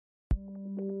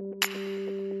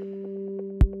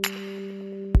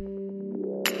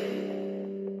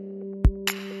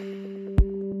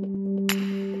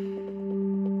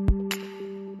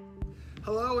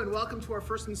welcome to our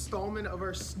first installment of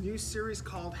our new series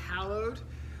called Hallowed,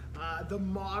 the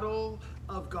model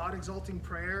of God exalting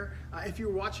prayer. If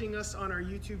you're watching us on our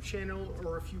YouTube channel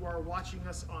or if you are watching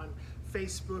us on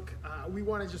Facebook, we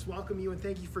want to just welcome you and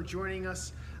thank you for joining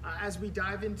us as we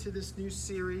dive into this new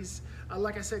series,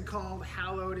 like I said, called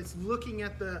Hallowed. It's looking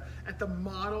at the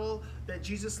model that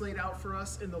Jesus laid out for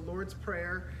us in the Lord's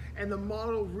Prayer, and the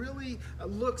model really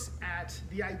looks at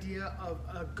the idea of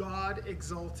a God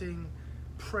exalting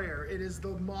prayer. It is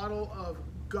the model of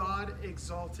God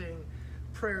exalting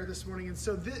prayer this morning. And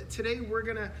so today we're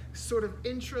going to sort of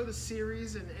intro the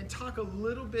series and talk a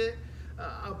little bit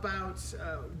about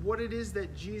what it is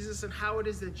that Jesus and how it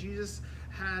is that Jesus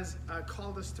has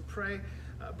called us to pray.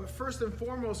 But first and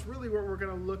foremost, really what we're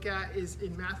going to look at is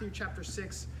in Matthew chapter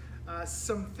 6,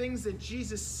 some things that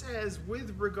Jesus says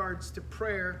with regards to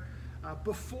prayer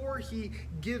before he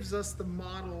gives us the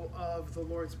model of the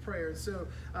Lord's Prayer. So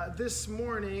this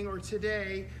morning or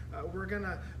today, we're going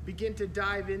to begin to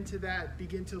dive into that,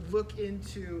 begin to look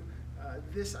into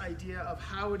this idea of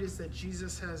how it is that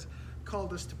Jesus has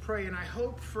called us to pray. And I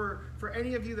hope for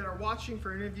any of you that are watching,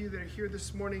 for any of you that are here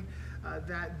this morning,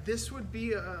 that this would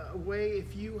be a way,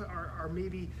 if you are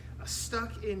maybe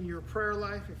stuck in your prayer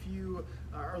life, if you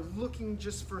are looking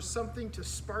just for something to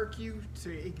spark you,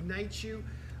 to ignite you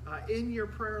in your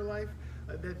prayer life,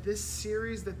 that this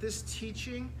series, that this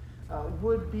teaching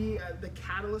would be the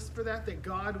catalyst for that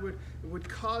God would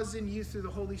cause in you through the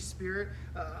Holy Spirit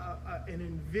an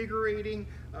invigorating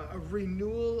a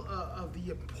renewal of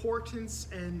the importance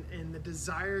and the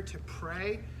desire to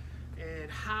pray,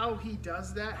 and how he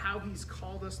does that, how he's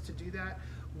called us to do that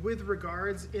with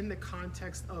regards in the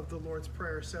context of the Lord's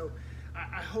Prayer. So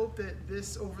I hope that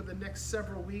this, over the next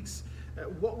several weeks,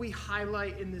 what we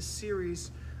highlight in this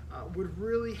series would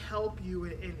really help you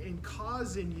and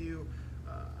cause in you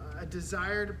a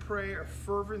desire to pray, a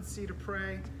fervency to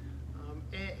pray,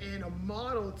 and a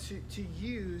model to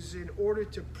use in order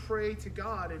to pray to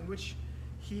God, in which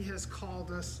he has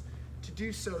called us to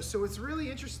do so. So it's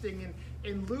really interesting.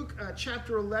 In Luke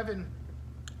chapter 11,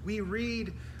 we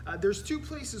read, there's two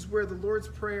places where the Lord's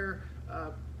Prayer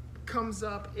comes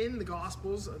up in the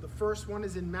Gospels. The first one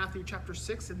is in Matthew chapter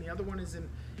 6, and the other one is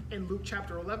in Luke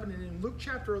chapter 11. And in Luke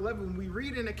chapter 11, we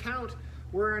read an account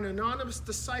where an anonymous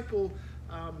disciple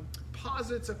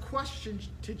posits a question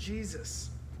to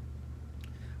Jesus.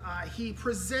 He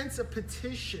presents a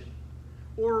petition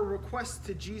or a request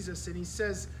to Jesus, and he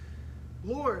says,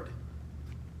 Lord,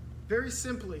 very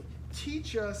simply,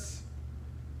 teach us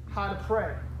how to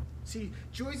pray. See,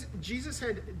 Jesus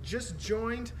had just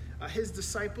joined his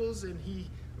disciples, and he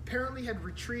apparently had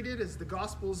retreated, as the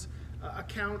Gospels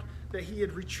account, that he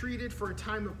had retreated for a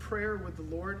time of prayer with the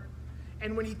Lord.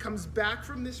 And when he comes back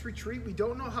from this retreat, we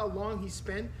don't know how long he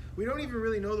spent. We don't even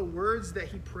really know the words that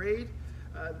he prayed.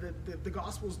 The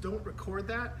Gospels don't record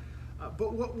that.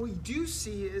 But what we do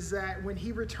see is that when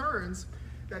he returns,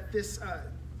 that this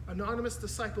anonymous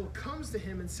disciple comes to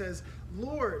him and says,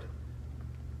 Lord,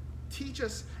 teach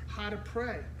us how to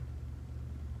pray.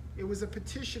 It was a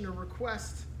petition, a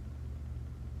request.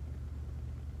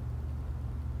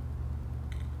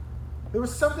 There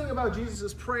was something about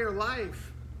Jesus' prayer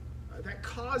life that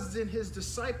caused in his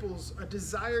disciples a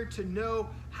desire to know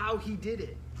how he did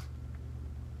it.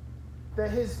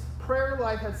 That his prayer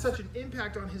life had such an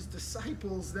impact on his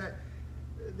disciples that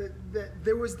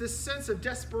there was this sense of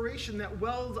desperation that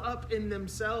welled up in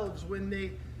themselves when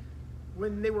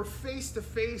they were face to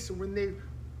face, or when they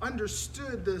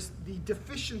understood the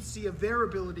deficiency of their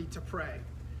ability to pray.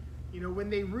 You know, when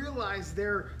they realized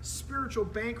their spiritual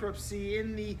bankruptcy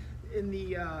in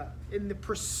the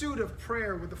pursuit of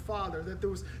prayer with the Father, that there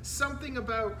was something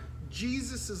about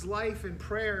Jesus' life in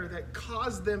prayer that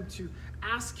caused them to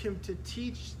ask him to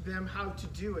teach them how to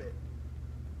do it.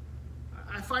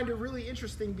 I find it really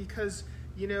interesting because,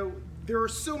 you know, there are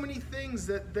so many things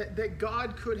that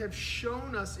God could have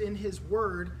shown us in his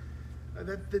word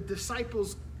that the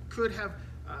disciples could have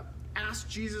asked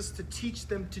Jesus to teach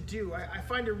them to do. I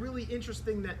find it really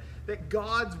interesting that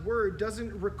God's word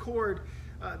doesn't record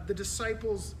the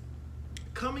disciples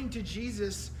coming to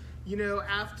Jesus, you know,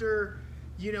 after,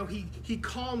 you know, he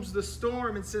calms the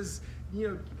storm and says, you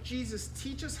know, Jesus,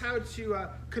 teach us how to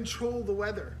control the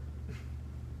weather.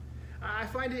 I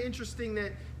find it interesting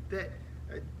that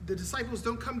the disciples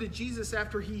don't come to Jesus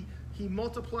after he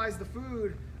multiplies the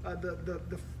food,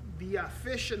 the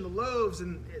fish and the loaves,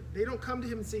 and they don't come to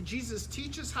him and say, Jesus,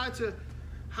 teach us how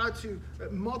to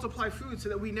multiply food so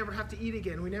that we never have to eat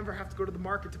again. We never have to go to the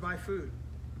market to buy food.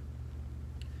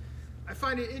 I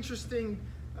find it interesting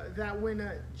that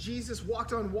when Jesus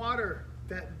walked on water,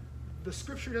 that the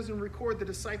scripture doesn't record the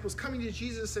disciples coming to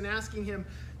Jesus and asking him,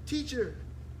 "Teacher,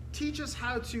 teach us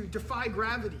how to defy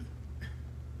gravity."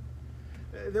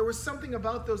 There was something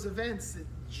about those events that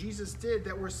Jesus did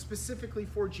that were specifically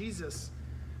for Jesus.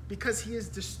 Because he is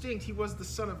distinct, he was the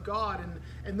Son of God,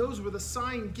 and those were the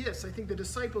sign gifts. I think the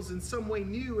disciples in some way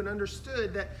knew and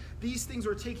understood that these things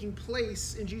were taking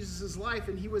place in Jesus' life,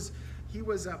 and he was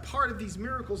a part of these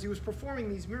miracles. He was performing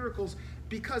these miracles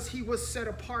because he was set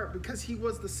apart, because he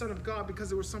was the Son of God, because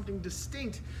there was something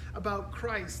distinct about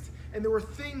Christ. And there were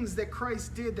things that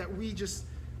Christ did that we just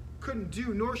couldn't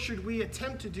do, nor should we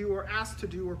attempt to do or ask to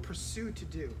do or pursue to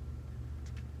do.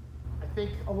 I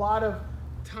think a lot of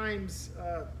times,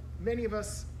 many of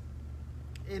us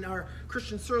in our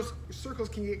Christian circles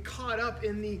can get caught up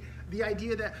in the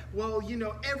idea that, well,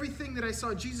 everything that I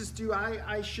saw Jesus do,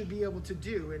 I should be able to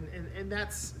do. And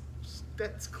that's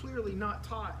clearly not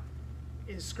taught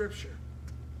in Scripture.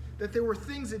 That there were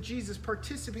things that Jesus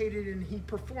participated in, he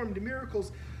performed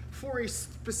miracles for a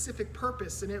specific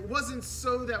purpose. And it wasn't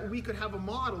so that we could have a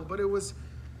model, but it was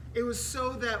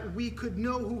so that we could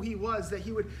know who he was, that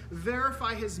he would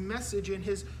verify his message and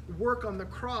his work on the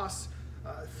cross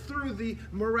through the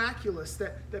miraculous,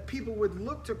 that people would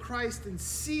look to Christ and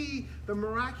see the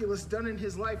miraculous done in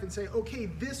his life and say, okay,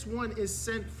 this one is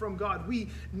sent from God. We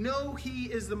know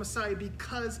he is the Messiah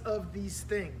because of these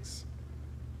things.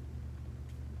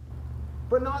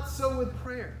 But not so with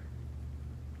prayer.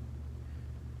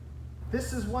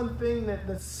 This is one thing that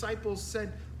the disciples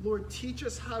said, "Lord, teach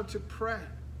us how to pray."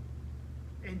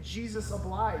 And Jesus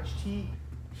obliged.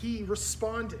 He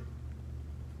responded.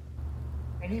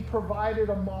 And he provided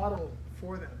a model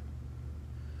for them.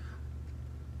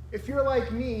 If you're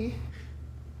like me,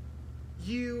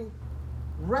 you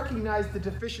recognize the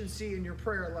deficiency in your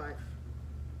prayer life.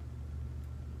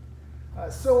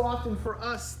 So often for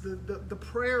us, the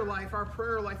prayer life, our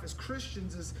prayer life as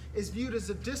Christians is viewed as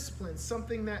a discipline,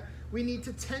 something that we need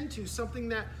to tend to, something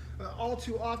that all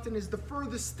too often is the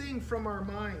furthest thing from our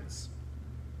minds.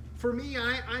 For me,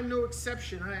 I'm no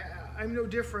exception. I'm no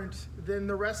different than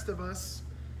the rest of us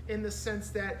in the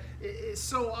sense that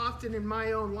so often in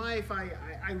my own life,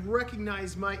 I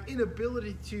recognize my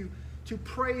inability to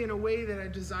pray in a way that I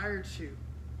desire to.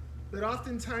 That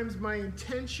oftentimes my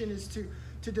intention is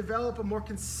to develop a more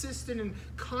consistent and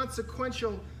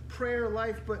consequential prayer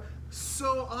life, but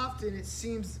so often it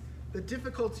seems the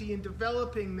difficulty in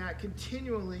developing that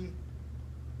continually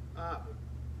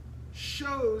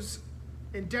shows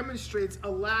and demonstrates a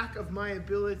lack of my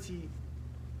ability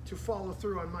to follow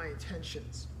through on my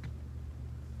intentions.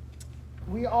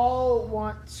 We all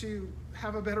want to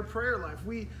have a better prayer life.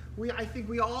 I think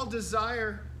we all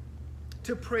desire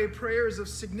to pray prayers of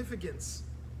significance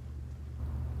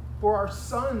for our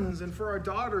sons and for our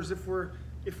daughters if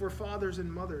we're fathers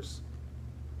and mothers.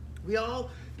 We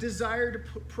all desire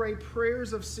to pray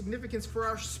prayers of significance for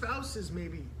our spouses,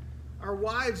 maybe, our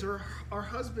wives or our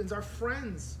husbands, our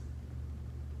friends.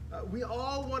 We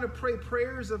all want to pray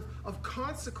prayers of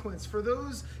consequence for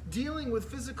those dealing with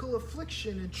physical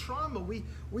affliction and trauma. We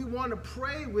want to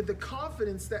pray with the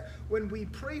confidence that when we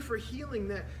pray for healing,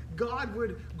 that God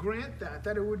would grant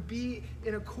that it would be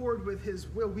in accord with his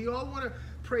will. We all want to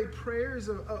pray prayers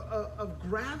of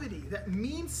gravity that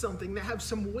mean something, that have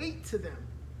some weight to them.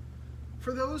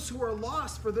 For those who are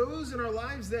lost, for those in our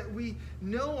lives that we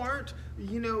know aren't,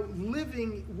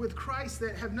 living with Christ,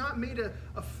 that have not made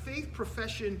a faith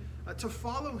profession to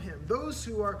follow him. Those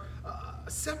who are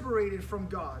separated from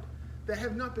God, that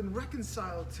have not been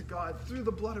reconciled to God through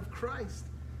the blood of Christ.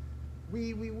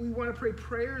 We want to pray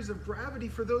prayers of gravity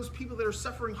for those people that are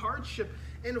suffering hardship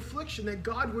and affliction, that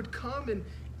God would come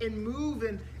and move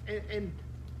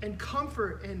and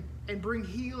comfort and bring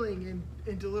healing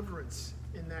and deliverance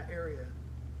in that area.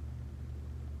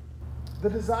 The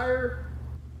desire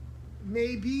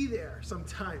may be there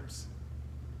sometimes,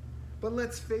 but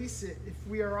let's face it, if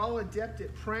we are all adept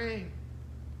at praying,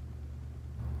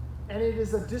 and it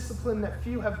is a discipline that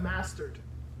few have mastered,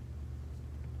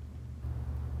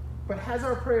 but has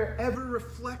our prayer ever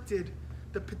reflected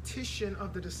the petition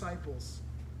of the disciples?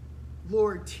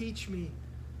 Lord, teach me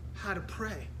how to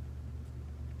pray.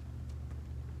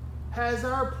 Has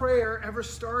our prayer ever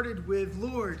started with,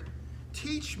 Lord,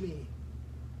 teach me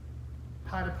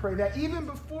how to pray? That even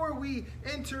before we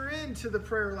enter into the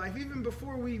prayer life, even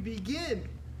before we begin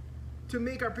to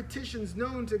make our petitions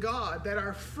known to God, that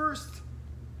our first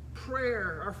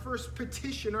prayer, our first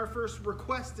petition, our first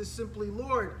request is simply,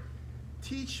 Lord,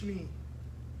 teach me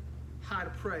how to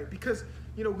pray. Because,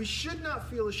 we should not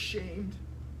feel ashamed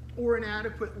or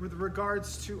inadequate with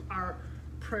regards to our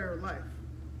prayer life.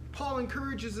 Paul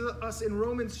encourages us in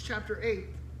Romans chapter 8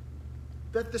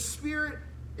 that the Spirit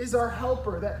is our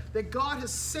helper, that God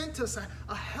has sent us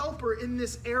a helper in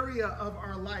this area of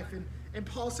our life. And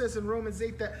Paul says in Romans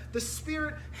 8 that the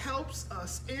Spirit helps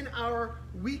us in our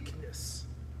weakness.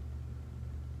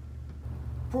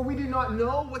 For we do not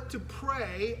know what to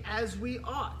pray as we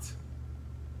ought.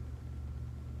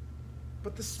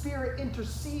 But the Spirit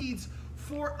intercedes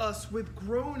for us with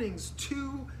groanings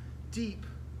too deep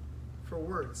for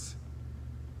words.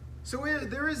 So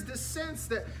there is this sense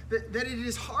that it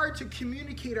is hard to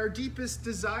communicate our deepest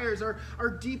desires, our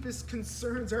deepest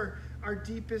concerns, our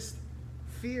deepest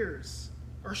fears,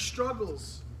 our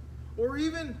struggles, or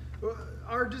even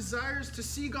our desires to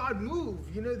see God move.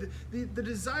 The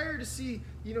desire to see,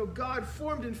 God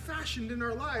formed and fashioned in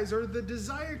our lives, or the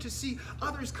desire to see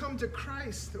others come to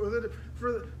Christ, or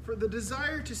for the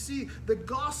desire to see the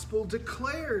gospel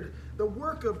declared, the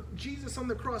work of Jesus on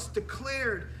the cross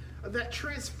declared, that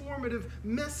transformative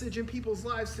message in people's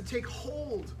lives to take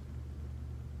hold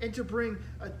and to bring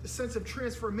a sense of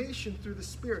transformation through the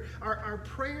Spirit. Our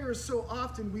prayers, so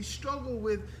often we struggle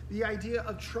with the idea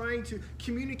of trying to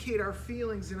communicate our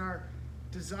feelings and our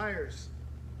desires.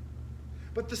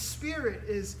 But the Spirit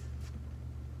is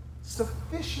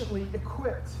sufficiently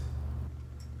equipped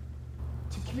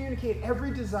to communicate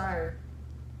every desire,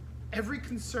 every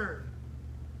concern,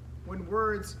 when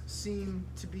words seem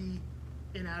to be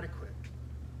inadequate.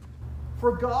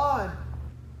 For God,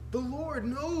 the Lord,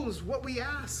 knows what we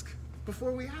ask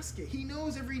before we ask it. He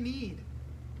knows every need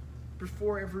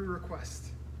before every request.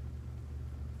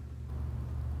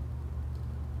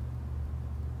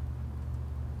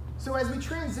 So as we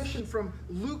transition from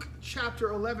Luke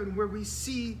chapter 11, where we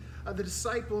see the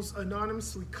disciples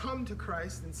anonymously come to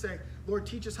Christ and say, Lord,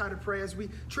 teach us how to pray. As we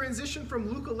transition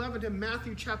from Luke 11 to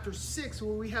Matthew chapter 6,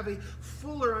 where we have a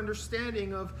fuller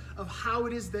understanding of how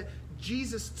it is that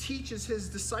Jesus teaches his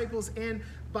disciples and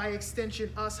by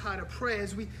extension us how to pray.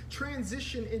 As we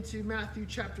transition into Matthew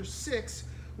chapter 6,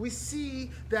 we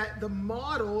see that the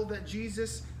model that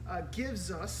Jesus gives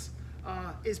us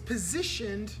is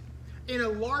positioned in a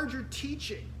larger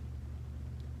teaching.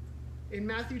 In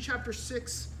Matthew chapter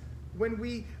 6, when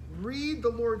we read the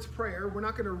Lord's Prayer, we're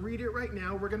not going to read it right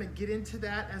now. We're going to get into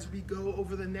that as we go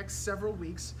over the next several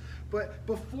weeks. But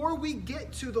before we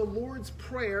get to the Lord's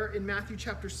Prayer in Matthew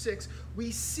chapter 6,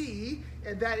 we see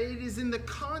that it is in the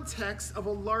context of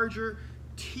a larger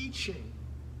teaching.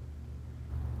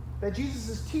 That Jesus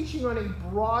is teaching on a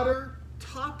broader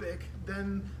topic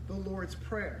than the Lord's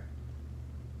Prayer.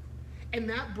 And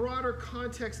that broader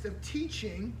context of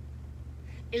teaching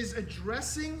is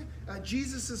addressing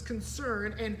Jesus'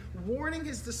 concern and warning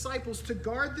his disciples to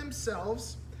guard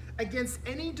themselves against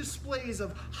any displays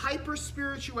of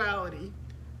hyper-spirituality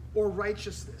or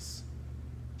righteousness.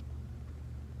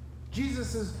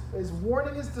 Jesus is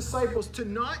warning his disciples to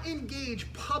not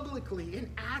engage publicly in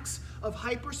acts of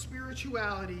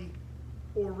hyper-spirituality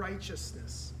or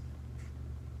righteousness.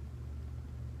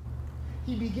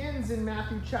 He begins in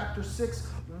Matthew chapter 6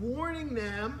 warning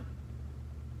them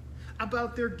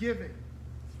about their giving.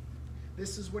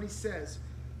 This is what he says.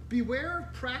 Beware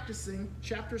of practicing,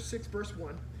 chapter 6, verse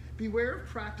 1, beware of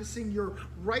practicing your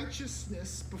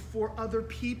righteousness before other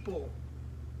people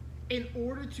in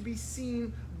order to be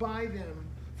seen by them,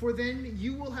 for then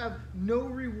you will have no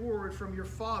reward from your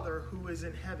Father who is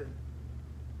in heaven.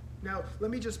 Now,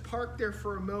 let me just park there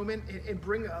for a moment and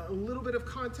bring a little bit of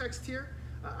context here.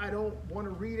 I don't want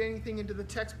to read anything into the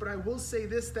text, but I will say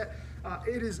this, that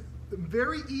it is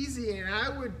very easy, and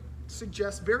I would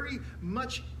suggest very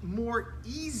much more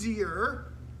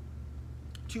easier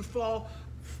to fall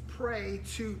prey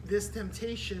to this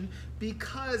temptation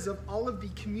because of all of the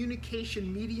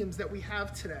communication mediums that we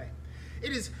have today.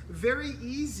 It is very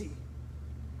easy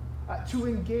to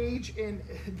engage in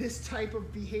this type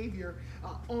of behavior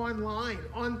online,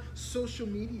 on social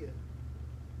media.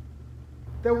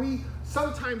 That we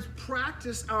sometimes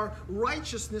practice our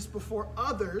righteousness before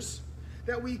others,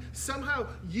 that we somehow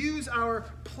use our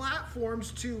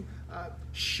platforms to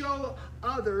show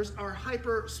others our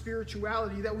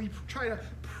hyper-spirituality, that we try to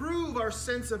prove our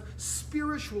sense of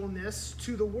spiritualness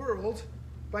to the world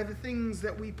by the things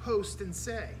that we post and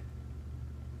say.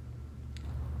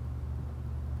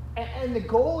 And the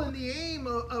goal and the aim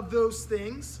of those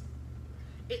things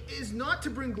is not to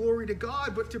bring glory to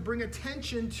God, but to bring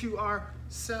attention to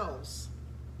ourselves.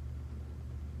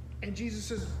 And Jesus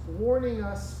is warning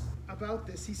us about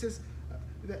this. He says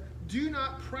that do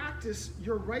not practice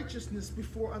your righteousness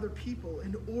before other people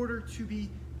in order to be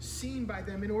seen by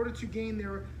them, in order to gain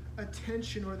their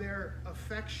attention or their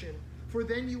affection, for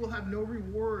then you will have no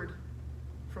reward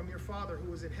from your Father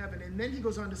who is in heaven. And then he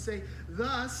goes on to say,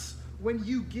 thus when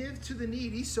you give to the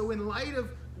needy. So in light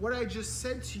of what I just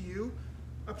said to you,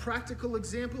 a practical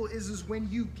example is when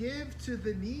you give to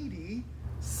the needy,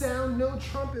 sound no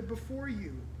trumpet before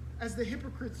you, as the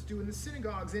hypocrites do in the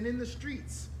synagogues and in the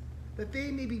streets, that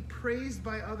they may be praised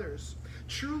by others.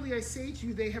 Truly I say to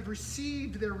you, they have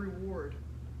received their reward.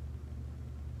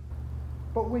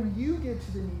 But when you give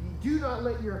to the needy, do not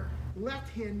let your left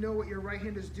hand know what your right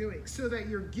hand is doing, so that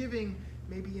your giving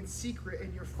may be in secret,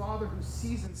 and your Father who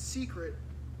sees in secret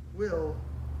will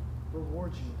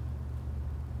reward you.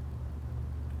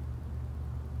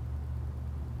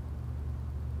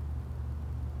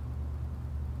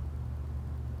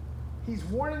 He's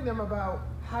warning them about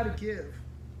how to give,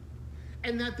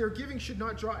 and that their giving should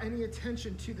not draw any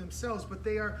attention to themselves, but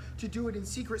they are to do it in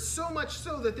secret, so much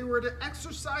so that they were to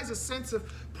exercise a sense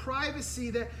of privacy,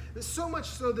 that so much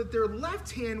so that their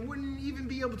left hand wouldn't even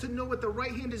be able to know what the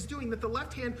right hand is doing, that the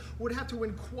left hand would have to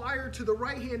inquire to the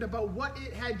right hand about what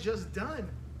it had just done.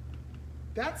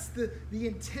 That's the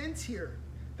intent here.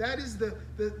 That is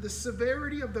the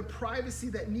severity of the privacy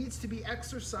that needs to be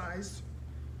exercised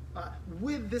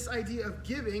with this idea of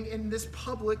giving and this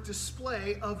public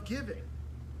display of giving.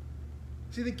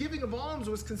 See, the giving of alms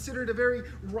was considered a very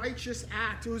righteous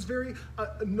act. It was very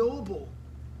noble.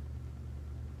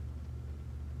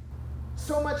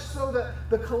 So much so that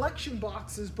the collection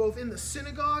boxes, both in the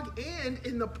synagogue and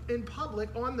in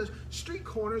public on the street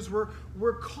corners,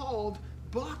 were called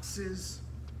boxes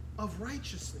of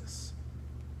righteousness.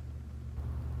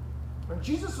 And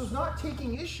Jesus was not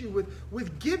taking issue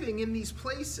with giving in these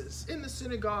places, in the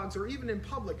synagogues or even in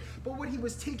public. But what he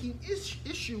was taking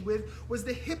issue with was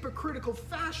the hypocritical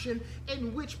fashion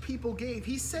in which people gave.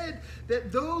 He said that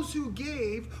those who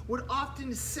gave would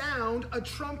often sound a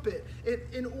trumpet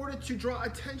in order to draw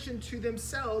attention to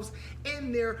themselves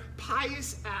in their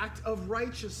pious act of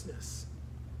righteousness.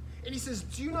 And he says,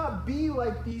 do not be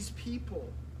like these people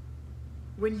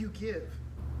when you give.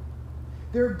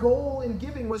 Their goal in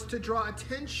giving was to draw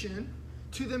attention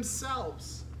to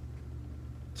themselves,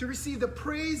 to receive the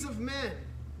praise of men,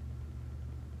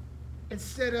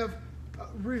 instead of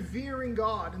revering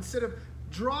God. Instead of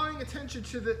drawing attention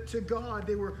to God,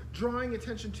 they were drawing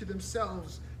attention to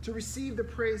themselves, to receive the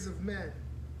praise of men,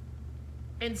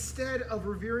 instead of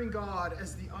revering God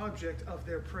as the object of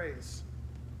their praise.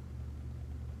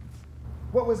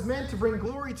 What was meant to bring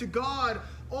glory to God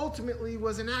ultimately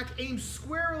was an act aimed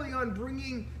squarely on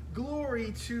bringing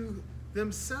glory to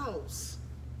themselves.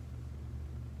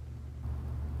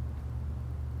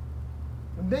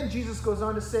 And then Jesus goes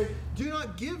on to say, do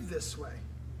not give this way,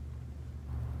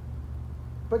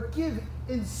 but give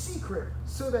in secret,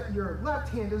 so that your left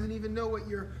hand doesn't even know what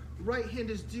your right hand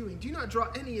is doing. Do not draw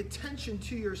any attention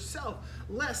to yourself,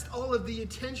 lest all of the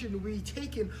attention be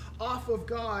taken off of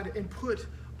God and put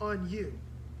on you.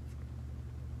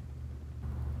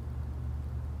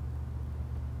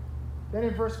 Then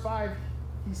in verse 5,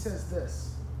 he says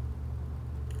this,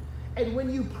 and when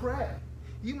you pray,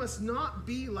 you must not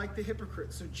be like the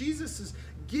hypocrites. So Jesus is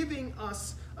giving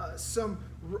us some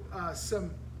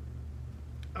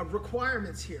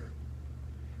requirements here,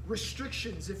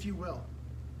 restrictions, if you will.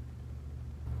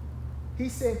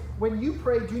 He's saying, when you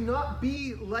pray, do not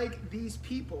be like these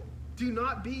people. Do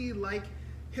not be like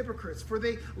hypocrites, for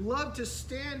they love to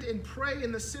stand and pray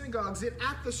in the synagogues and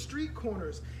at the street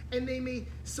corners, and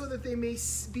so that they may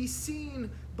be seen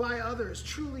by others.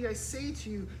 Truly I say to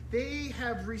you, they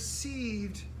have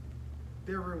received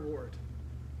their reward.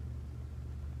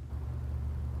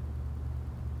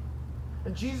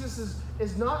 And Jesus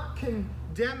is not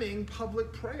condemning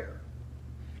public prayer.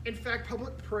 In fact,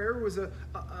 public prayer was a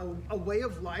way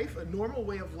of life, a normal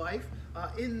way of life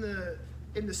in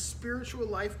the spiritual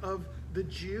life of the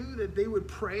Jew, that they would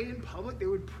pray in public. They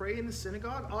would pray in the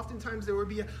synagogue. Oftentimes there would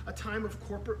be a time of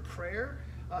corporate prayer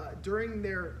during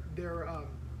their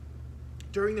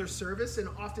service, and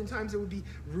oftentimes it would be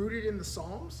rooted in the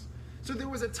Psalms. So there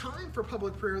was a time for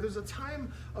public prayer. There was a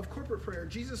time of corporate prayer.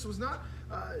 Jesus was not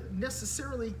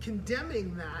necessarily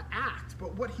condemning that act,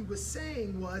 but what he was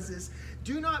saying is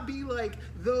do not be like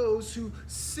those who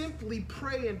simply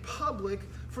pray in public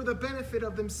for the benefit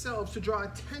of themselves, to draw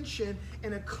attention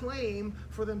and acclaim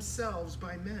for themselves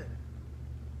by men.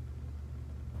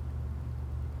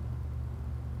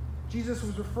 Jesus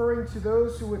was referring to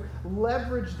those who would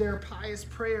leverage their pious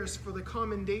prayers for the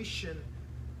commendation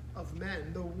of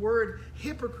men. The word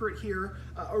hypocrite here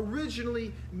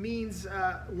originally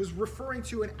was referring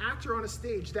to an actor on a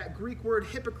stage. That Greek word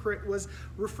hypocrite was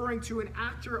referring to an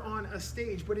actor on a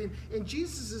stage. But in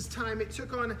Jesus' time, it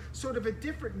took on sort of a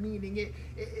different meaning.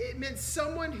 It meant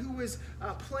someone who was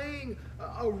playing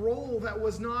a role that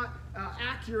was not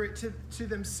accurate to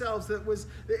themselves. It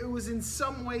was in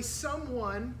some way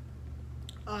someone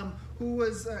who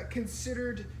was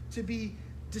considered to be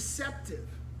deceptive,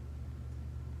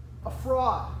 a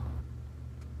fraud.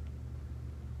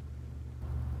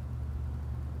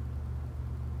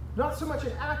 Not so much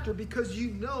an actor, because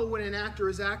you know when an actor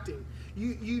is acting.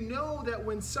 You know that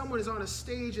when someone is on a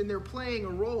stage and they're playing a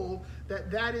role,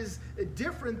 that is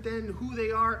different than who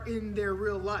they are in their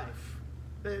real life.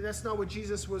 That's not what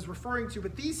Jesus was referring to.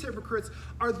 But these hypocrites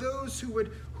are those who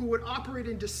would operate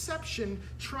in deception,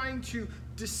 trying to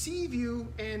deceive you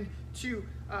and to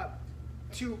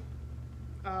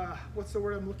what's the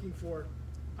word I'm looking for?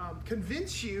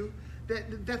 Convince you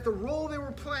that the role they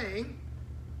were playing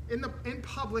in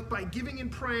public by giving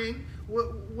and praying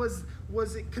was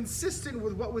consistent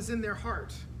with what was in their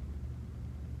heart.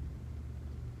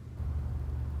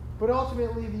 But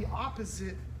ultimately, the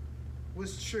opposite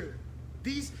was true.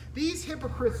 These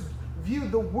hypocrites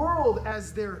viewed the world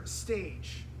as their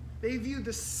stage. They viewed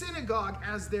the synagogue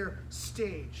as their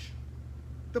stage,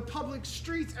 the public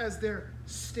streets as their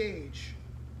stage.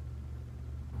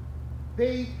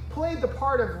 They played the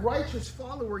part of righteous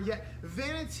follower, yet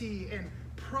vanity and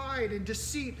pride and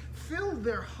deceit filled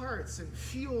their hearts and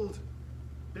fueled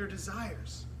their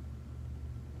desires.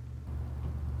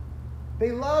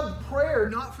 They loved prayer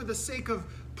not for the sake of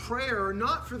prayer, or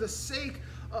not for the sake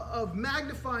of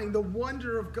magnifying the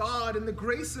wonder of God and the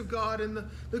grace of God and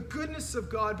the goodness of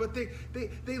God, but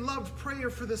they loved prayer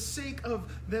for the sake of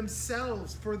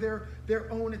themselves, for their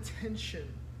own attention.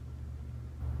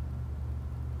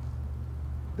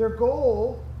 Their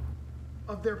goal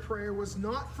of their prayer was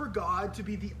not for God to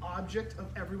be the object of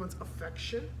everyone's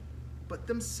affection, but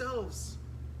themselves.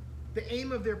 The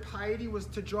aim of their piety was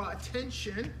to draw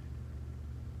attention,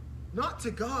 not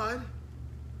to God,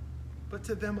 but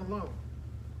to them alone.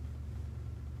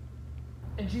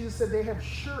 And Jesus said they have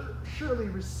surely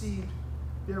received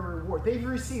their reward. They've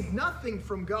received nothing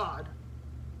from God,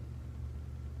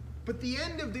 but the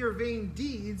end of their vain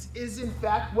deeds is in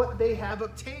fact what they have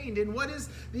obtained. And what is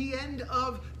the end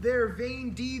of their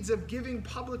vain deeds of giving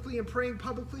publicly and praying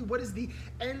publicly? What is the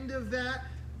end of that?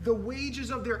 The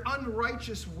wages of their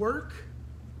unrighteous work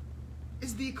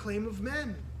is the acclaim of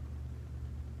men.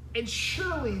 And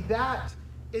surely that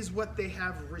is what they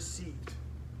have received.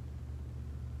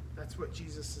 That's what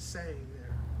Jesus is saying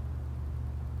there.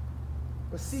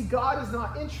 But see, God is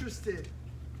not interested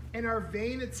in our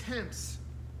vain attempts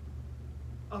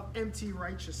of empty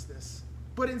righteousness,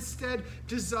 but instead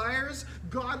desires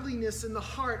godliness in the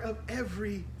heart of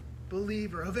every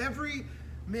believer, of every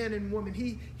man and woman.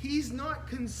 He's not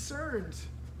concerned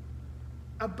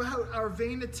about our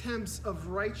vain attempts of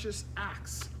righteous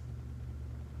acts,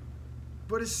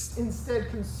 but is instead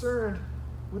concerned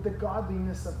with the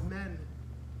godliness of men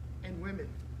and women,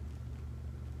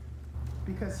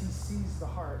 because he sees the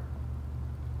heart.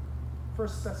 1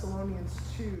 Thessalonians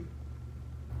 2,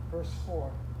 verse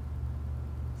 4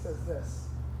 says this: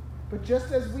 "But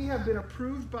just as we have been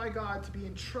approved by God to be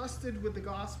entrusted with the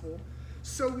gospel,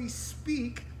 so we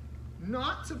speak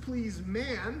not to please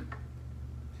man,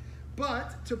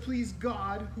 but to please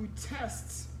God, who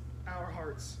tests our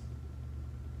hearts."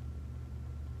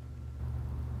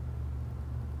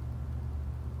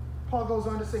 Paul goes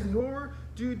on to say, "Nor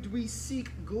do we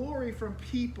seek glory from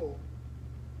people,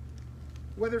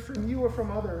 whether from you or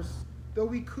from others, though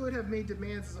we could have made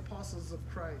demands as apostles of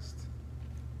Christ."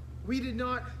 We did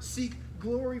not seek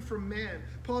glory from man.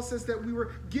 Paul says that we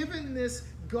were given this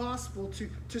gospel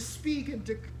to speak and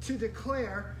to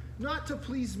declare, not to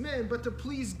please men, but to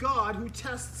please God, who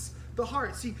tests the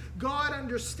heart. See, God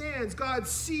understands, God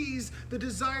sees the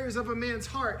desires of a man's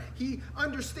heart. He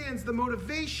understands the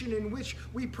motivation in which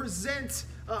we present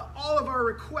all of our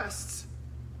requests.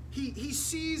 He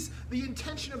sees the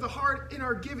intention of the heart in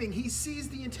our giving. He sees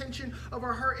the intention of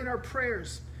our heart in our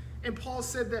prayers. And Paul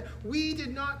said that we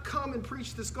did not come and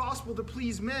preach this gospel to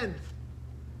please men.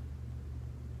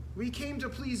 We came to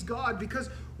please God because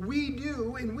we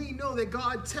knew and we know that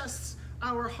God tests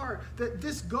our heart, that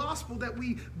this gospel that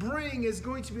we bring is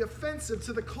going to be offensive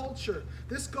to the culture.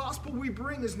 This gospel we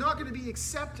bring is not going to be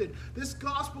accepted. This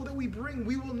gospel that we bring,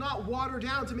 we will not water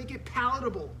down to make it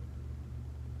palatable.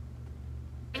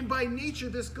 And by nature,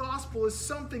 this gospel is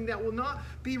something that will not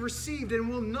be received and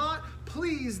will not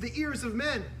please the ears of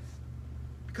men,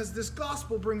 because this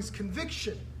gospel brings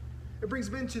conviction. It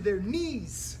brings men to their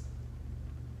knees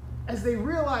as they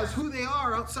realize who they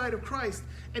are outside of Christ,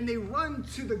 and they run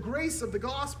to the grace of the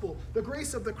gospel, the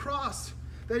grace of the cross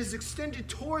that is extended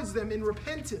towards them in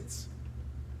repentance,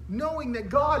 knowing that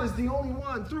God is the only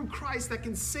one through Christ that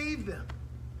can save them.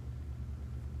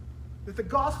 That the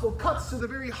gospel cuts to the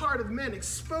very heart of men,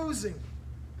 exposing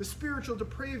the spiritual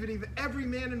depravity of every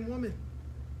man and woman.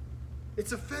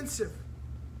 It's offensive.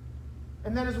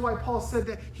 And that is why Paul said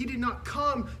that he did not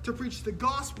come to preach the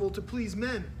gospel to please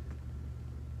men,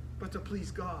 but to please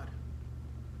God.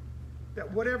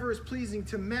 That whatever is pleasing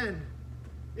to men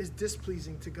is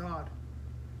displeasing to God.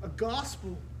 A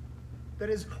gospel that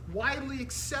is widely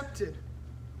accepted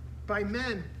by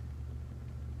men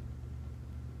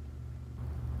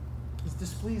is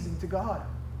displeasing to God.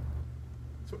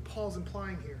 That's what Paul's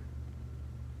implying here.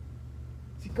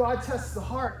 See, God tests the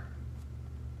heart,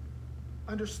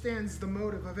 understands the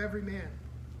motive of every man.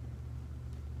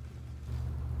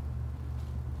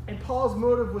 And Paul's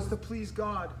motive was to please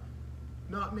God,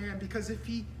 not man, because if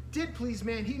he did please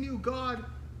man, he knew God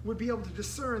would be able to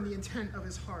discern the intent of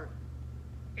his heart.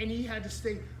 And he had to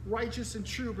stay righteous and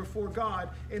true before God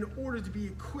in order to be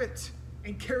equipped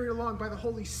and carried along by the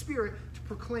Holy Spirit to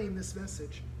proclaim this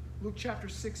message. Luke chapter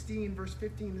 16, verse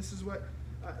 15, this is what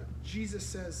Jesus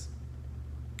says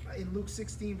in Luke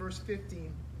 16, verse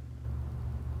 15.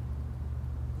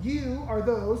 You are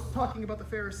those, talking about the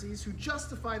Pharisees, who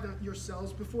justify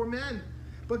yourselves before men.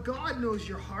 But God knows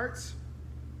your hearts.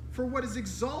 For what is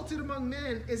exalted among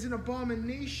men is an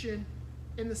abomination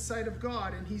in the sight of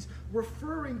God. And he's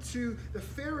referring to the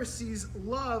Pharisees'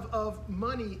 love of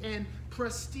money and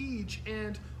prestige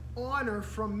and honor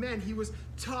from men. He was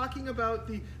talking about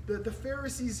the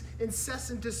Pharisees'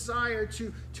 incessant desire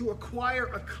to acquire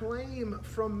acclaim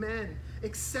from men,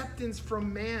 acceptance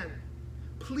from man,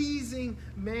 pleasing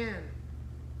man,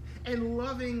 and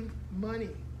loving money.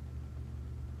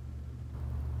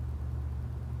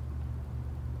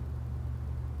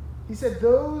 He said,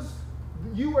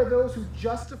 you are those who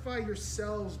justify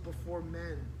yourselves before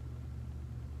men.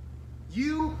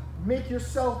 You make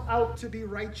yourself out to be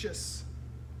righteous.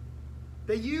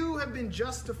 That you have been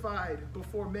justified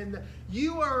before men. That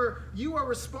you are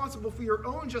responsible for your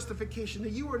own justification.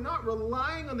 That you are not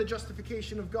relying on the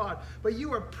justification of God, but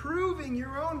you are proving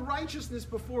your own righteousness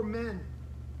before men.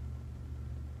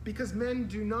 Because men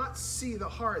do not see the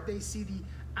heart, they see the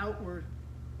outward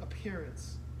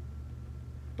appearance.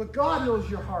 But God knows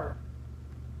your heart.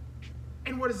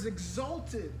 And what is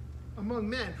exalted among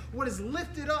men, what is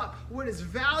lifted up, what is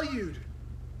valued,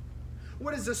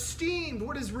 what is esteemed,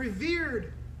 what is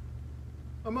revered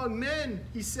among men,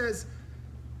 he says,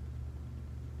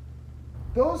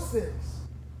 those things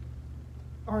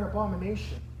are an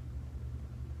abomination.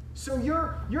 So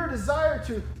your desire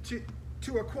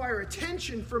to acquire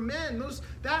attention from men,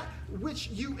 that which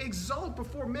you exalt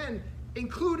before men,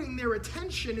 including their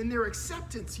attention and their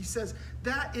acceptance, he says,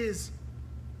 that is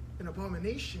an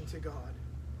abomination to God.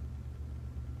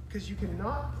 Because you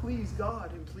cannot please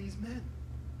God and please men.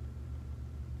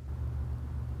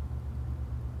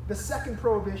 The second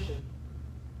prohibition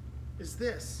is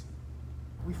this.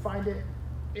 We find it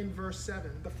in verse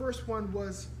 7. The first one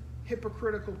was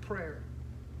hypocritical prayer.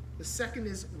 The second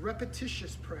is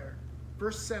repetitious prayer.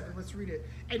 Verse 7, let's read it.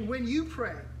 And when you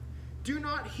pray, do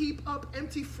not heap up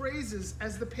empty phrases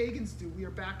as the pagans do. We are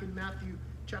back in Matthew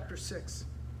chapter 6,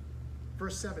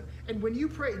 verse 7. And when you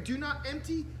pray, do not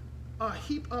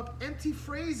heap up empty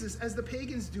phrases as the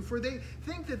pagans do, for they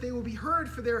think that they will be heard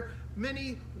for their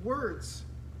many words.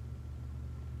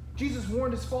 Jesus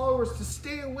warned his followers to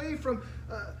stay away from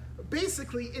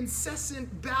basically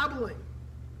incessant babbling,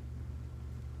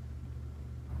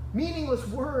 meaningless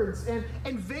words,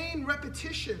 and vain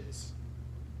repetitions.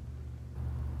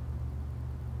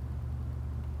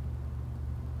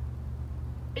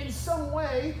 In some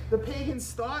way, the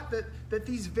pagans thought that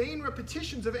these vain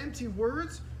repetitions of empty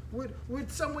words would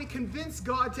some way convince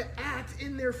God to act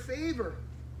in their favor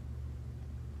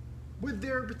with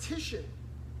their petition.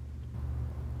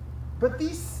 But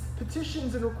these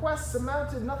petitions and requests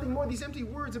amounted nothing more, these empty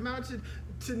words amounted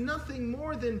to nothing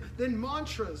more than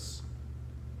mantras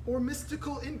or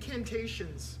mystical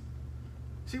incantations.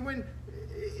 See,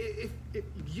 if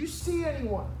you see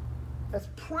anyone that's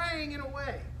praying in a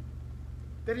way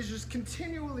that is just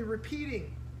continually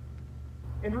repeating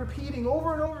and repeating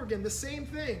over and over again the same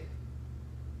thing,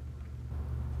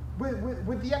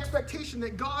 with the expectation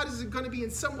that God is going to be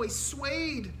in some way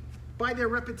swayed by their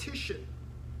repetition,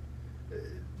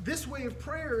 this way of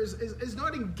prayer is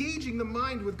not engaging the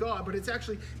mind with God, but it's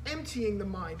actually emptying the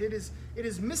mind. It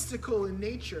is mystical in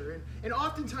nature and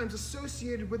oftentimes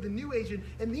associated with the New Age.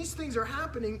 And these things are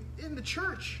happening in the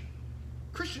church.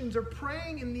 Christians are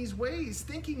praying in these ways,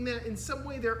 thinking that in some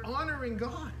way they're honoring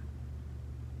God.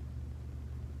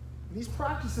 These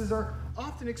practices are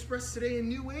often expressed today in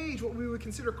New Age, what we would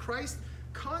consider Christ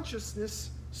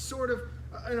consciousness, sort of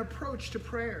an approach to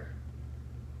prayer.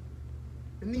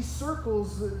 In these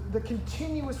circles, the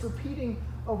continuous repeating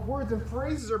of words and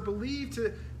phrases are believed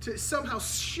to somehow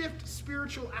shift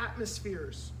spiritual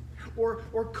atmospheres or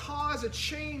cause a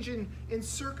change in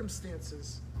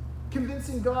circumstances,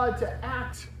 convincing God to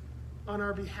act on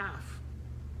our behalf.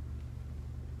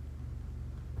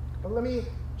 But let me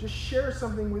just share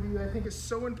something with you that I think is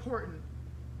so important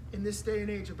in this day and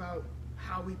age about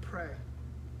how we pray.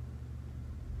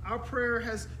 Our prayer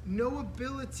has no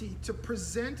ability to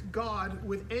present God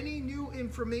with any new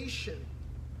information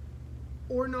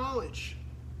or knowledge.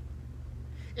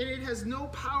 And it has no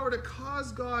power to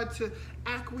cause God to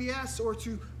acquiesce or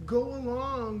to go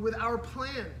along with our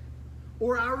plan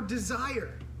or our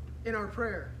desire in our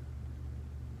prayer.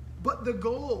 But the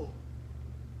goal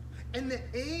and the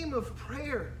aim of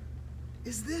prayer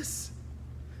is this,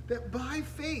 that by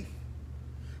faith,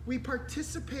 we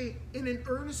participate in an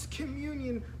earnest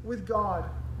communion with God,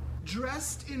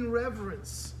 dressed in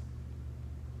reverence,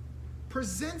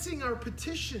 presenting our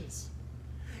petitions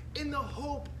in the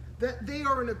hope that they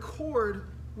are in accord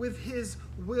with His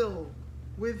will,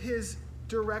 with His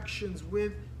directions,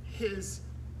 with His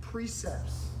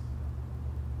precepts.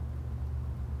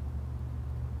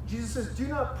 Jesus says, do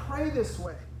not pray this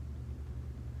way.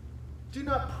 Do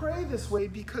not pray this way,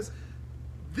 because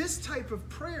this type of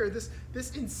prayer,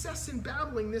 this incessant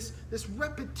babbling, this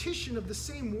repetition of the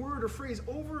same word or phrase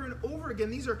over and over again,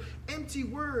 these are empty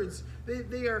words.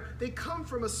 They come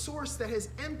from a source that has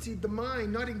emptied the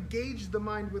mind, not engaged the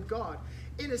mind with God.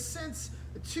 In a sense,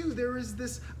 too, there is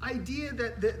this idea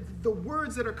that the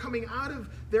words that are coming out of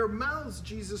their mouths,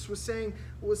 Jesus was saying,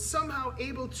 was somehow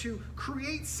able to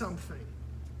create something.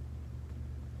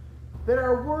 That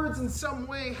our words in some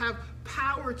way have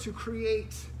power to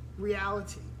create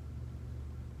reality.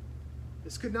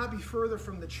 This could not be further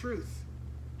from the truth.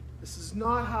 This is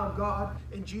not how God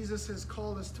and Jesus has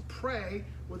called us to pray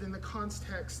within the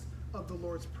context of the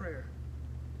Lord's Prayer.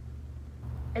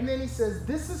 And then he says,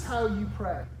 this is how you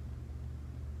pray.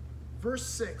 Verse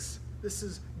 6, this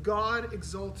is God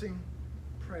exalting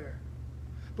prayer.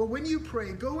 But when you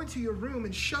pray, go into your room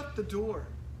and shut the door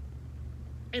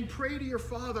and pray to your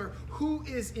Father who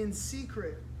is in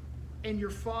secret, and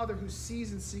your Father who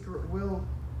sees in secret will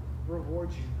reward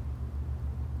you.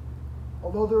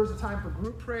 Although there is a time for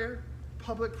group prayer,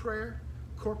 public prayer,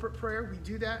 corporate prayer, we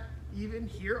do that even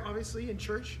here, obviously, in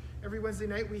church. Every Wednesday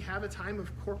night we have a time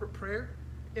of corporate prayer,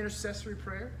 intercessory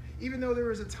prayer. Even though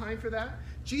there is a time for that,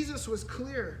 Jesus was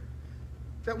clear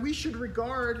that we should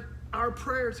regard our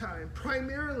prayer time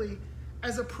primarily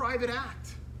as a private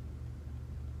act.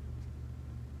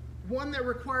 One that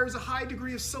requires a high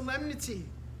degree of solemnity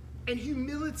and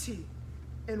humility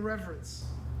and reverence.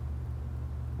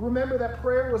 Remember that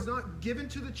prayer was not given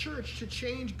to the church to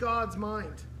change God's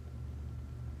mind,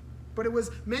 but it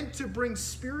was meant to bring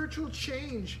spiritual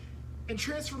change and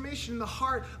transformation in the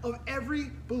heart of every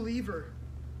believer.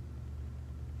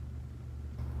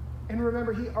 And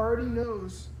remember, He already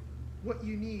knows what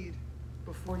you need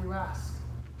before you ask.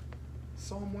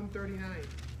 Psalm 139,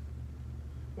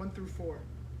 1 through 4.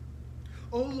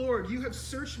 O Lord, you have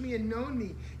searched me and known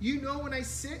me. You know when I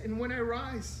sit and when I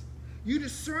rise. You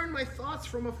discern my thoughts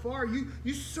from afar.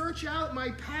 You search out my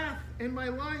path and my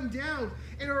lying down,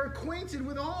 and are acquainted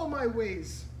with all my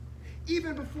ways.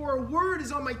 Even before a word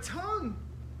is on my tongue,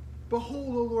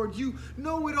 behold, O Lord, you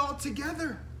know it all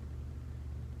together.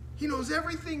 He knows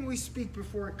everything we speak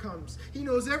before it comes. He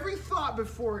knows every thought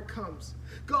before it comes.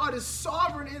 God is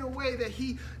sovereign in a way that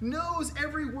He knows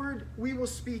every word we will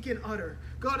speak and utter.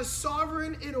 God is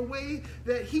sovereign in a way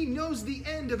that He knows the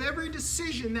end of every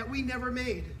decision that we never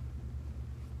made.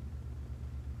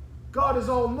 God is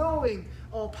all-knowing,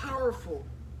 all-powerful,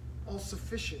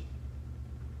 all-sufficient.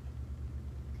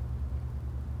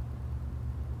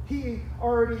 He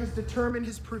already has determined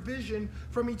His provision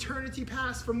from eternity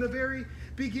past, from the very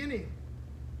beginning.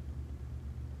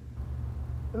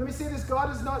 And let me say this,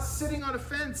 God is not sitting on a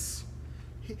fence.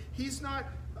 He's not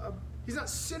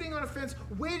sitting on a fence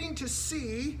waiting to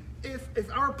see if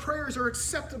our prayers are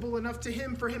acceptable enough to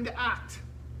Him for Him to act.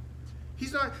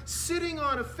 He's not sitting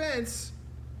on a fence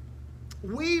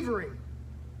wavering,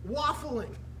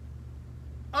 waffling,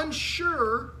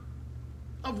 unsure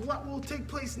of what will take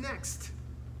place next.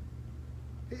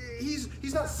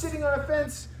 He's not sitting on a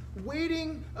fence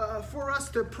waiting for us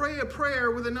to pray a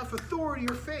prayer with enough authority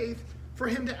or faith for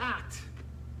him to act.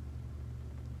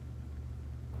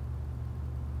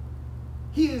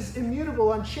 He is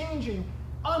immutable, unchanging,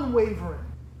 unwavering,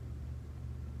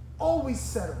 always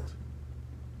settled.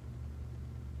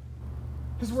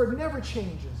 His word never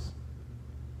changes.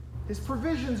 His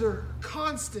provisions are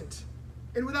constant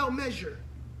and without measure.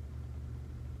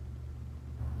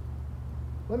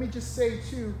 Let me just say,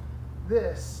 too,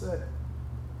 this.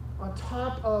 On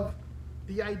top of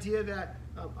the idea that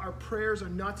our prayers are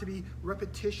not to be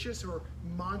repetitious or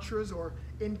mantras or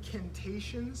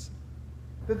incantations,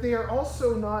 that they are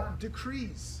also not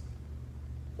decrees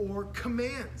or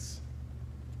commands.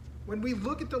 When we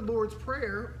look at the Lord's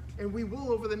Prayer, and we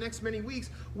will over the next many weeks,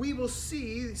 we will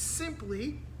see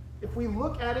simply, if we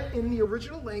look at it in the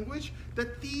original language,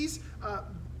 that these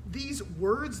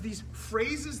words, these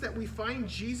phrases that we find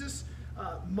Jesus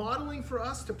modeling for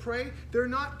us to pray, they're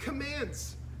not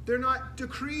commands. They're not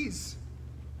decrees.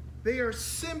 They are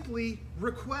simply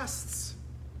requests.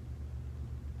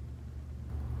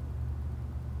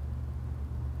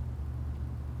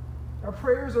 Our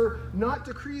prayers are not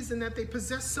decrees in that they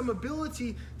possess some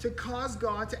ability to cause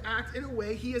God to act in a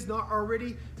way he has not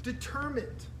already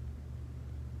determined.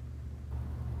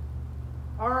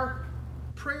 Our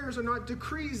prayers are not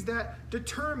decrees that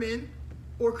determine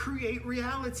or create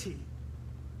reality.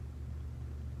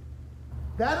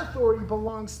 That authority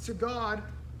belongs to God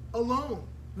alone.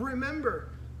 Remember,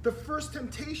 the first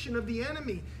temptation of the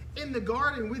enemy in the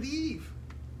garden with Eve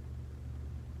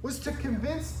was to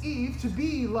convince Eve to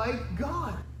be like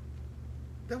God.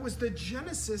 That was the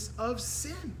genesis of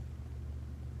sin.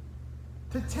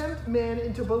 To tempt man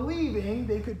into believing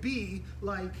they could be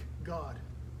like God.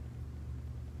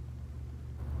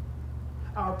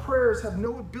 Our prayers have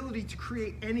no ability to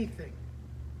create anything.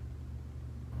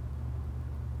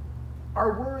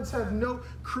 Our words have no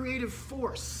creative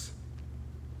force.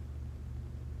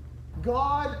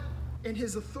 God and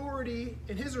his authority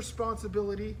and his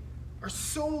responsibility are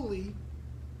solely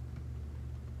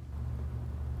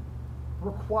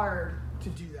required to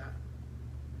do that.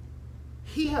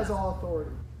 He has all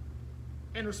authority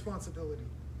and responsibility.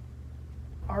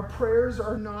 Our prayers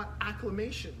are not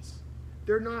acclamations.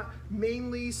 They're not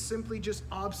mainly simply just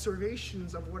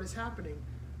observations of what is happening.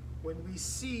 When we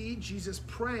see Jesus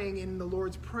praying in the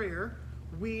Lord's Prayer,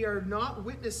 we are not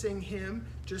witnessing him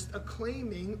just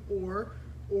acclaiming or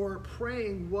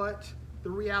praying what the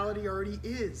reality already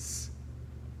is.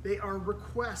 They are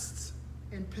requests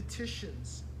and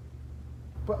petitions.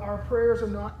 But our prayers are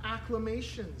not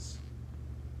acclamations,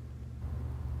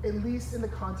 at least in the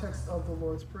context of the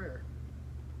Lord's Prayer.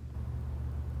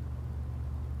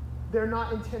 They're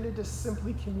not intended to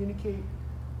simply communicate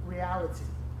reality.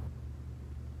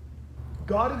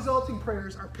 God-exalting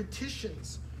prayers are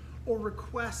petitions or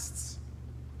requests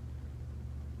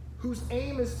whose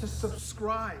aim is to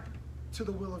subscribe to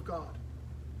the will of God.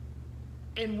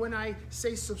 And when I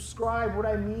say subscribe, what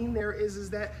I mean there is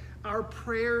that our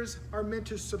prayers are meant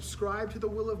to subscribe to the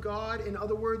will of God. In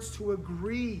other words, to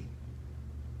agree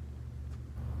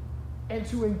and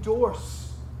to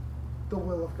endorse the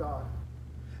will of God.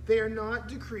 They are not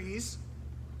decrees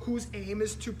whose aim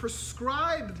is to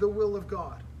prescribe the will of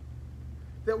God.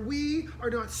 That we are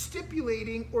not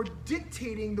stipulating or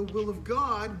dictating the will of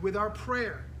God with our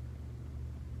prayer.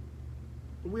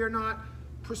 We are not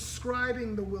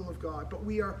prescribing the will of God, but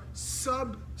we are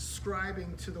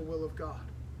subscribing to the will of God.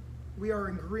 We are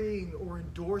agreeing or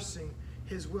endorsing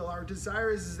his will. Our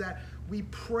desire is that we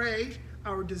pray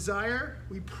our desire,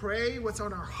 we pray what's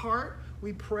on our heart,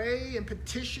 we pray and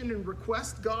petition and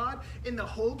request God in the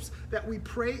hopes that we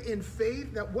pray in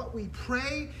faith, that what we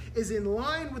pray is in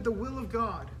line with the will of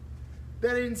God.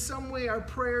 That in some way our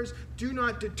prayers do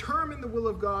not determine the will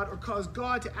of God or cause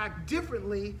God to act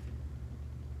differently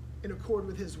in accord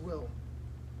with his will.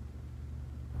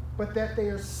 But that they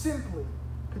are simply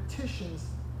petitions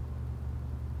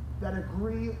that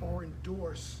agree or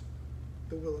endorse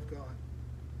the will of God.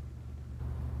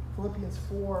 Philippians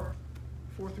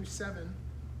 4:4-7,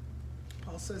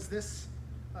 Paul says this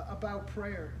about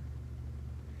prayer.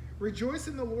 Rejoice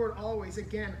in the Lord always.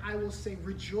 Again, I will say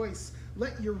rejoice.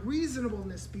 Let your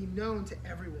reasonableness be known to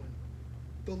everyone.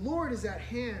 The Lord is at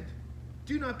hand.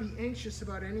 Do not be anxious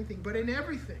about anything, but in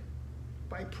everything,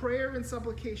 by prayer and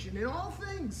supplication, in all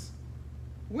things,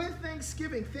 with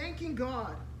thanksgiving, thanking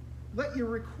God, let your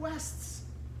requests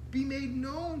be made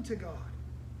known to God.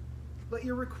 Let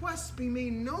your requests be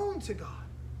made known to God,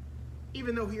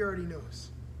 even though he already knows.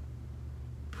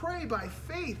 Pray by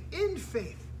faith, in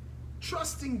faith,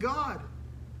 trusting God.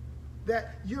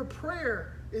 that your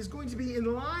prayer is going to be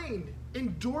in line,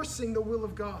 endorsing the will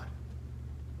of God.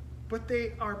 But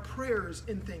they are prayers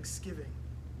in thanksgiving.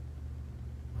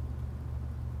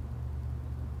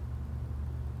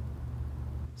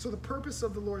 So the purpose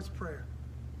of the Lord's Prayer,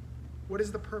 what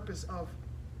is the purpose of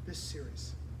this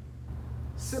series?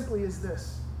 Simply is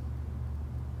this.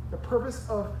 The purpose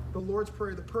of the Lord's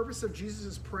Prayer, the purpose of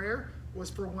Jesus' prayer was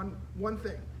for one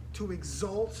thing, to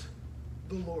exalt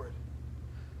the Lord.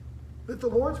 That the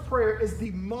Lord's Prayer is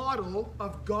the model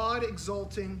of God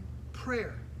exalting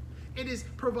prayer. It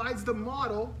provides the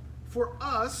model for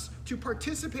us to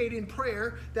participate in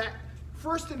prayer that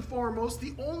first and foremost,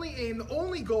 the only aim, the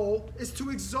only goal is to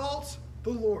exalt the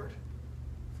Lord.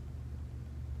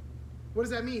 What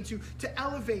does that mean? To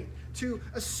elevate, to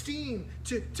esteem,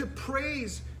 to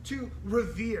praise, to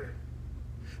revere.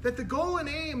 That the goal and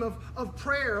aim of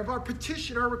prayer, of our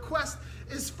petition, our request,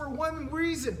 is for one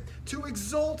reason, to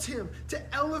exalt him, to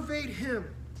elevate him,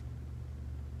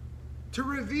 to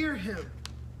revere him,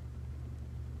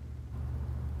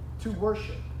 to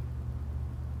worship.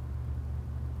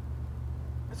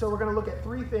 So we're going to look at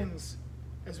three things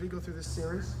as we go through this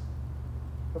series.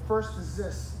 The first is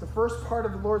this. The first part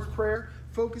of the Lord's Prayer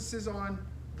focuses on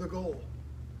the goal.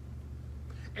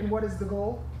 And what is the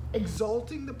goal?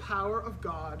 Exalting the power of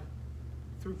God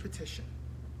through petition.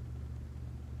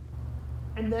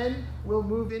 And then we'll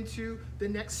move into the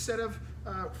next set of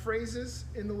phrases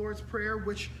in the Lord's Prayer,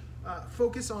 which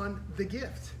focus on the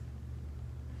gift.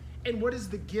 And what is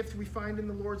the gift we find in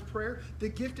the Lord's Prayer? The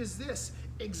gift is this: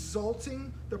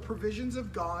 exalting the provisions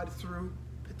of God through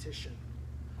petition.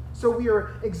 So we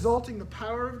are exalting the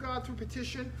power of God through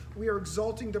petition. We are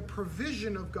exalting the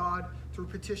provision of God through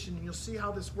petition. And you'll see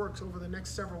how this works over the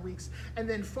next several weeks. And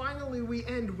then finally we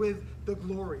end with the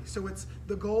glory. So it's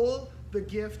the goal, the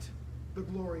gift, the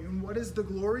glory. And what is the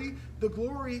glory? The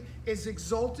glory is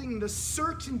exalting the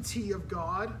certainty of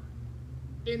God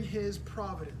in his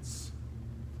providence.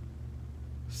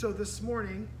 So this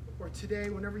morning, or today,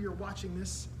 whenever you're watching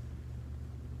this,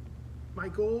 my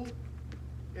goal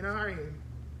and our aim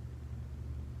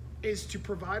is to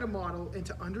provide a model and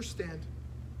to understand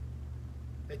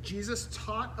that Jesus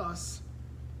taught us,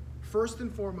 first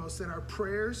and foremost, that our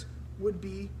prayers would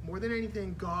be, more than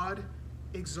anything, God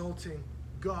exalting,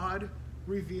 God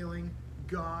revealing,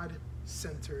 God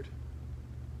centered.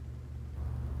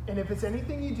 And if it's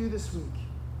anything you do this week,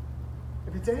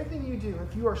 if it's anything you do,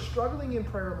 if you are struggling in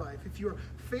prayer life, if you're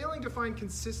failing to find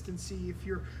consistency, if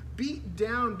you're beat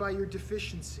down by your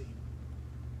deficiency,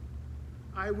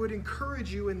 I would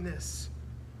encourage you in this,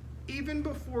 even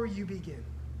before you begin.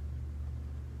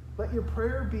 Let your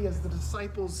prayer be as the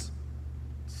disciples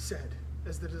said,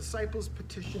 as the disciples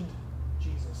petitioned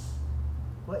Jesus.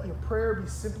 Let your prayer be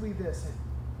simply this: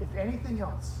 if anything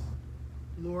else,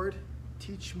 Lord,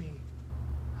 teach me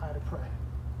how to pray.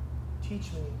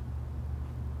 Teach me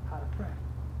how to pray.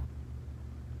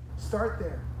 Start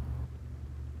there.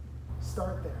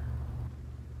 Start there.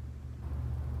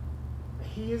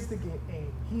 He is the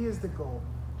aim. He is the goal.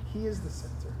 He is the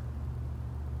center.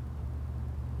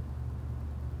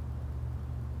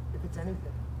 If it's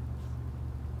anything,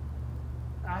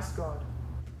 ask God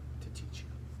to teach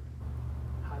you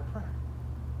how to pray.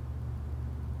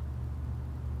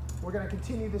 We're going to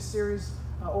continue this series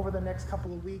over the next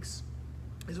couple of weeks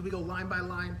as we go line by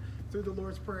line through the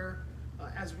Lord's Prayer,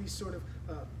 as we sort of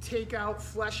take out,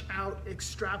 flesh out,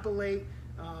 extrapolate,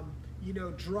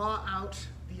 draw out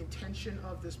the intention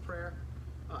of this prayer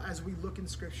as we look in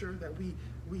Scripture, that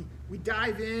we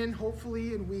dive in,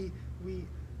 hopefully, and we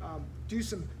do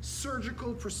some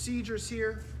surgical procedures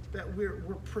here, that we're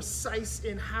precise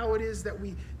in how it is that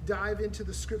we dive into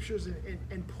the Scriptures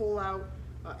and pull out,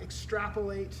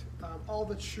 extrapolate all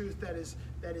the truth that is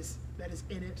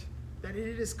in it, that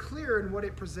it is clear in what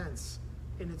it presents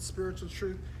in its spiritual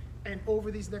truth. And over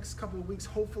these next couple of weeks,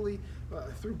 hopefully,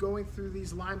 through going through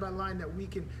these line by line, that we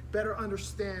can better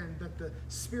understand that the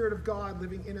Spirit of God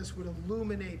living in us would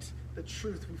illuminate the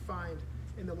truth we find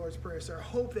in the Lord's Prayer. So I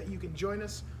hope that you can join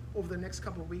us over the next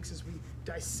couple of weeks as we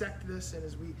dissect this and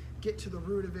as we get to the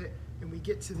root of it and we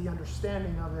get to the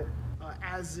understanding of it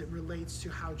as it relates to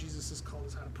how Jesus has called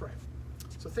us how to pray.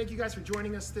 So thank you guys for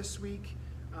joining us this week.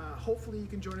 Hopefully you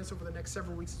can join us over the next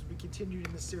several weeks as we continue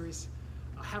in this series.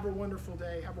 Have a wonderful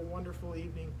day. Have a wonderful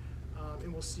evening.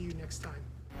 And we'll see you next time.